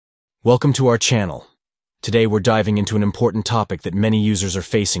Welcome to our channel. Today we're diving into an important topic that many users are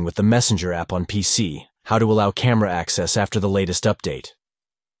facing with the Messenger app on PC, how to allow camera access after the latest update.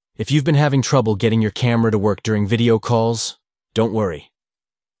 If you've been having trouble getting your camera to work during video calls, don't worry.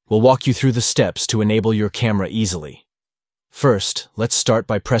 We'll walk you through the steps to enable your camera easily. First, let's start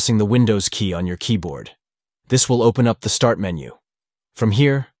by pressing the Windows key on your keyboard. This will open up the Start menu. From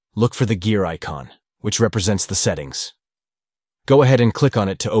here, look for the gear icon, which represents the settings. Go ahead and click on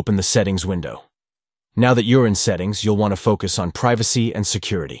it to open the Settings window. Now that you're in Settings, you'll want to focus on Privacy and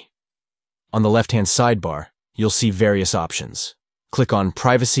Security. On the left-hand sidebar, you'll see various options. Click on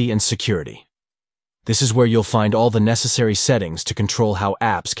Privacy and Security. This is where you'll find all the necessary settings to control how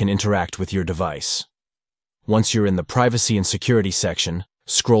apps can interact with your device. Once you're in the Privacy and Security section,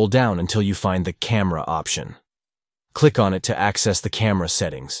 scroll down until you find the Camera option. Click on it to access the camera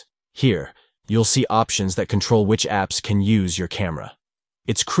settings. Here, you'll see options that control which apps can use your camera.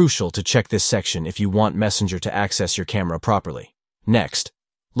 It's crucial to check this section if you want Messenger to access your camera properly. Next,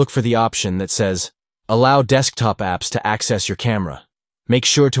 look for the option that says, Allow desktop apps to access your camera. Make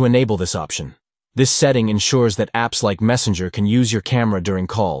sure to enable this option. This setting ensures that apps like Messenger can use your camera during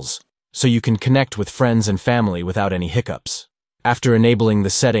calls, so you can connect with friends and family without any hiccups. After enabling the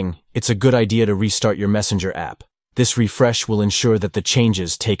setting, it's a good idea to restart your Messenger app. This refresh will ensure that the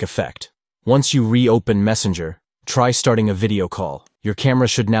changes take effect. Once you reopen Messenger, try starting a video call. Your camera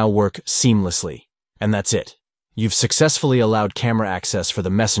should now work seamlessly. And that's it. You've successfully allowed camera access for the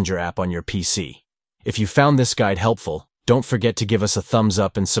Messenger app on your PC. If you found this guide helpful, don't forget to give us a thumbs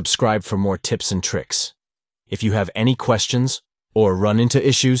up and subscribe for more tips and tricks. If you have any questions or run into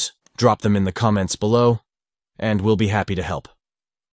issues, drop them in the comments below, and we'll be happy to help.